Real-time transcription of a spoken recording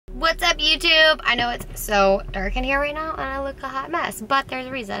What's up, YouTube? I know it's so dark in here right now and I look a hot mess, but there's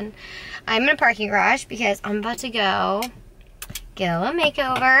a reason. I'm in a parking garage because I'm about to go get a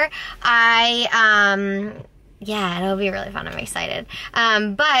makeover. Yeah, it'll be really fun. I'm excited.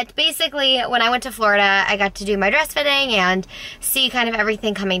 But basically, when I went to Florida, I got to do my dress fitting and see kind of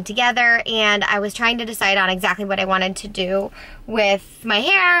everything coming together. And I was trying to decide on exactly what I wanted to do with my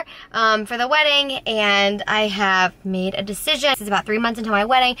hair for the wedding. And I have made a decision. It's about 3 months until my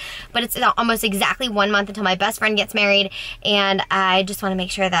wedding, but it's almost exactly 1 month until my best friend gets married. And I just want to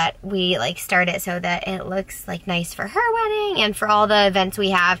make sure that we start it so that it looks nice for her wedding and for all the events we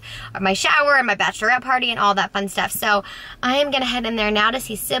have, my shower and my bachelorette party and all that fun stuff. So I am gonna head in there now to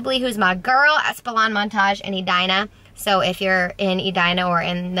see Sibley, who's my girl at Spillane Montage in Edina. So if you're in Edina or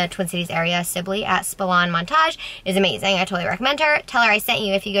in the Twin Cities area, Sibley at Spillane Montage is amazing. I totally recommend her. Tell her I sent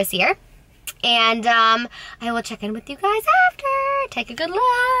you if you go see her. And I will check in with you guys after. Take a good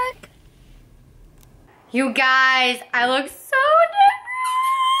look. You guys, I look so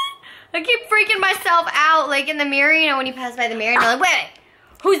different. I keep freaking myself out in the mirror, you know, when you pass by the mirror and you're like, wait.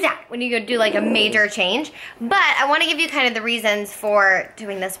 Who's that? When you go do a major change. But I want to give you kind of the reasons for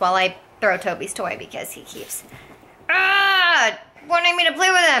doing this while I throw Toby's toy because he keeps wanting me to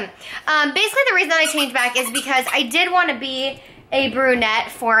play with him. Basically the reason I changed back is because I did want to be a brunette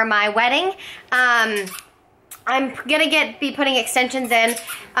for my wedding. I'm gonna be putting extensions in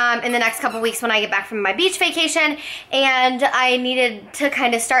the next couple weeks when I get back from my beach vacation, and I needed to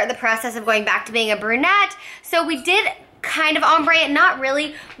kind of start the process of going back to being a brunette. So we did kind of ombre it, not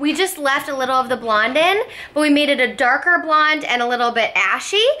really. We just left a little of the blonde in, but we made it a darker blonde and a little bit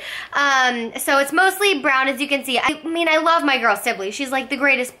ashy. So it's mostly brown, as you can see. I mean, I love my girl Sibley. She's the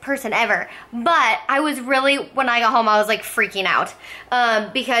greatest person ever. But I was really, when I got home, I was freaking out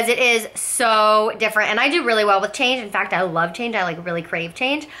because it is so different. And I do really well with change. In fact, I love change. I really crave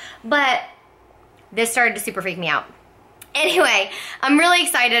change. But this started to super freak me out. Anyway, I'm really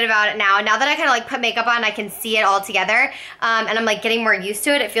excited about it now. Now that I kind of put makeup on, I can see it all together. And I'm getting more used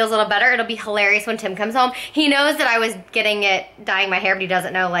to it. It feels a little better. It'll be hilarious when Tim comes home. He knows that I was dyeing my hair, but he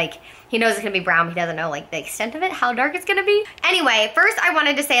doesn't know he knows it's gonna be brown, but he doesn't know the extent of it, how dark it's gonna be. Anyway, first I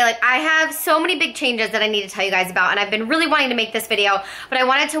wanted to say I have so many big changes that I need to tell you guys about, and I've been really wanting to make this video, but I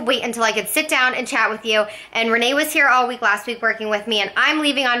wanted to wait until I could sit down and chat with you. And Renee was here all week last week working with me, and I'm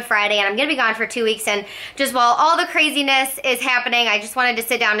leaving on Friday, and I'm gonna be gone for 2 weeks. And just while all the craziness is happening, I just wanted to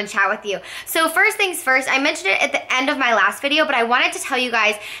sit down and chat with you. So first things first, I mentioned it at the end of my last video, but I wanted to tell you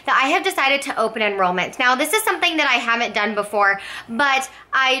guys that I have decided to open enrollment. Now, this is something that I haven't done before, but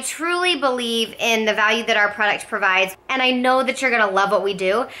I truly believe in the value that our product provides, and I know that you're gonna love what we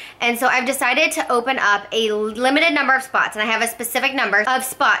do. And so I've decided to open up a limited number of spots, and I have a specific number of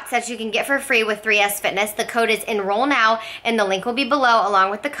spots that you can get for free with 3S Fitness. The code is enroll now, and the link will be below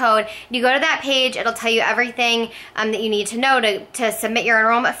along with the code. You go to that page, it'll tell you everything that you need to know to submit your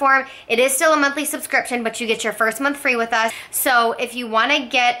enrollment form. It is still a monthly subscription, but you get your first month free with us. So if you wanna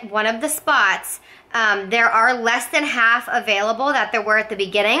get one of the spots, there are less than half available that there were at the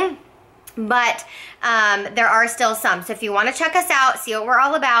beginning, but there are still some. So if you want to check us out, see what we're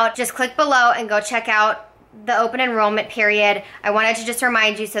all about, just click below and go check out the open enrollment period. I wanted to just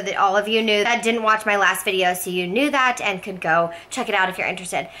remind you so that all of you knew that didn't watch my last video, so you knew that and could go check it out if you're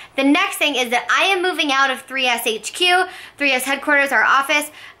interested. The next thing is that I am moving out of 3S HQ, 3S headquarters, our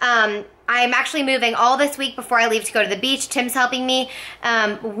office. I'm actually moving all this week before I leave to go to the beach. Tim's helping me.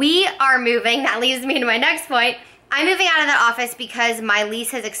 We are moving. That leads me to my next point. I'm moving out of that office because my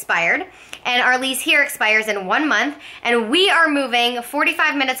lease has expired, and our lease here expires in 1 month, and we are moving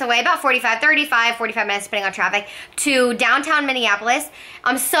 45 minutes away, about 45 minutes depending on traffic, to downtown Minneapolis.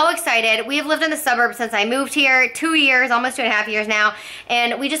 I'm so excited. We have lived in the suburbs since I moved here, 2 years, almost 2.5 years now,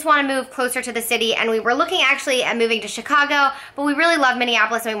 and we just want to move closer to the city. And we were looking actually at moving to Chicago, but we really love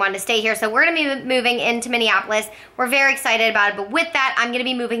Minneapolis and we wanted to stay here, so we're going to be moving into Minneapolis. We're very excited about it, but with that, I'm going to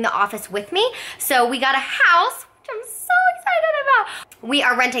be moving the office with me. So we got a house, I'm so excited about. We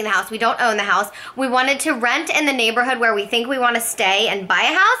are renting the house. We don't own the house. We wanted to rent in the neighborhood where we think we want to stay and buy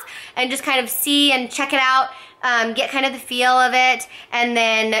a house and just kind of see and check it out, get kind of the feel of it, and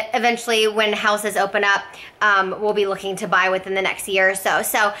then eventually when houses open up, we'll be looking to buy within the next year or so.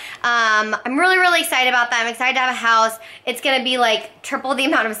 So I'm really, really excited about that. I'm excited to have a house. It's gonna be triple the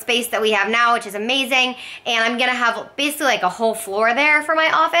amount of space that we have now, which is amazing. And I'm gonna have basically a whole floor there for my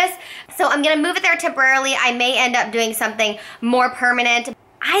office. So I'm gonna move it there temporarily. I may end up doing something more permanent.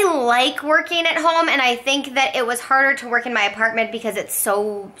 I like working at home, and I think that it was harder to work in my apartment because it's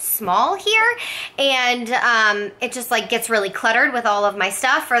so small here, and it just like gets really cluttered with all of my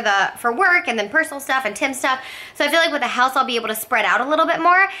stuff for work and then personal stuff and Tim's stuff. So I feel like with the house I'll be able to spread out a little bit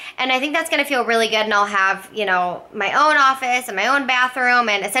more, and I think that's gonna feel really good, and I'll have, you know, my own office and my own bathroom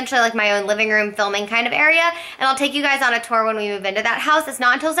and essentially like my own living room filming kind of area, and I'll take you guys on a tour when we move into that house. It's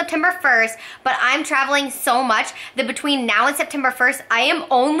not until September 1st, but I'm traveling so much that between now and September 1st, I am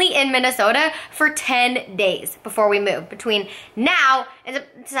only in Minnesota for 10 days before we move, between now and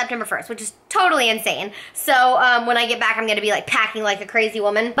September 1st, which is totally insane. So when I get back, I'm gonna be like packing like a crazy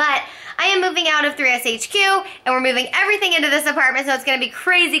woman, but I am moving out of 3SHQ, and we're moving everything into this apartment, so it's gonna be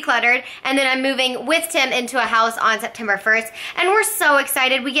crazy cluttered, and then I'm moving with Tim into a house on September 1st, and we're so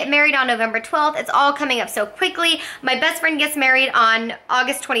excited. We get married on November 12th. It's all coming up so quickly. My best friend gets married on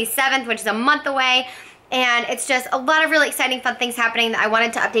August 27th, which is a month away. And it's just a lot of really exciting, fun things happening that I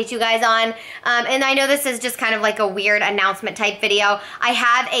wanted to update you guys on. And I know this is just kind of like a weird announcement type video. I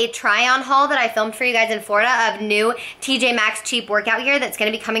have a try-on haul that I filmed for you guys in Florida of new TJ Maxx cheap workout gear that's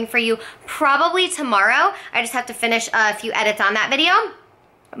gonna be coming for you probably tomorrow. I just have to finish a few edits on that video.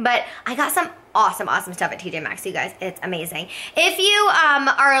 But I got some awesome stuff at TJ Maxx, you guys. It's amazing. If you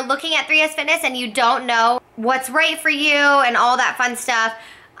are looking at 3S Fitness and you don't know what's right for you and all that fun stuff,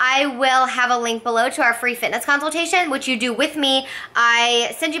 I will have a link below to our free fitness consultation, which you do with me.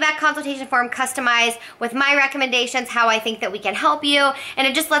 I send you back a consultation form customized with my recommendations, how I think that we can help you, and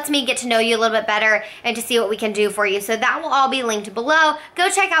it just lets me get to know you a little bit better and to see what we can do for you. So that will all be linked below.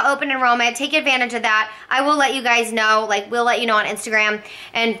 Go check out open enrollment, take advantage of that. I will let you guys know, like we'll let you know on Instagram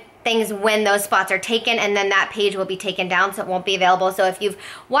and things when those spots are taken, and then that page will be taken down, so it won't be available. So if you've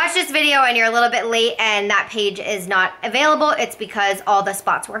watched this video and you're a little bit late and that page is not available, it's because all the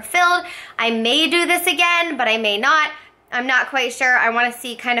spots were filled. I may do this again, but I may not. I'm not quite sure. I want to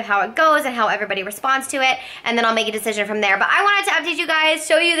see kind of how it goes and how everybody responds to it, and then I'll make a decision from there. But I wanted to update you guys,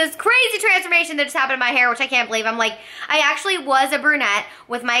 show you this crazy transformation that just happened in my hair, which I can't believe. I actually was a brunette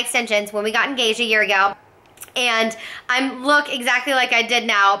with my extensions when we got engaged a year ago. And I look exactly like I did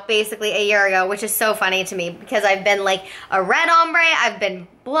now, basically a year ago, which is so funny to me because I've been like a red ombre, I've been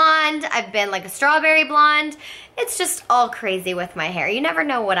blonde, I've been like a strawberry blonde. It's just all crazy with my hair. You never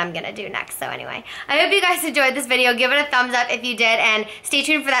know what I'm gonna do next. So anyway, I hope you guys enjoyed this video. Give it a thumbs up if you did, and stay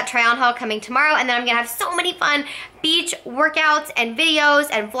tuned for that try-on haul coming tomorrow. And then I'm gonna have so many fun beach workouts and videos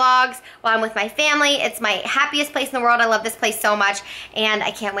and vlogs while I'm with my family. It's my happiest place in the world. I love this place so much, and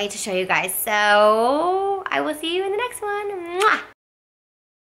I can't wait to show you guys. So I will see you in the next one. Mwah!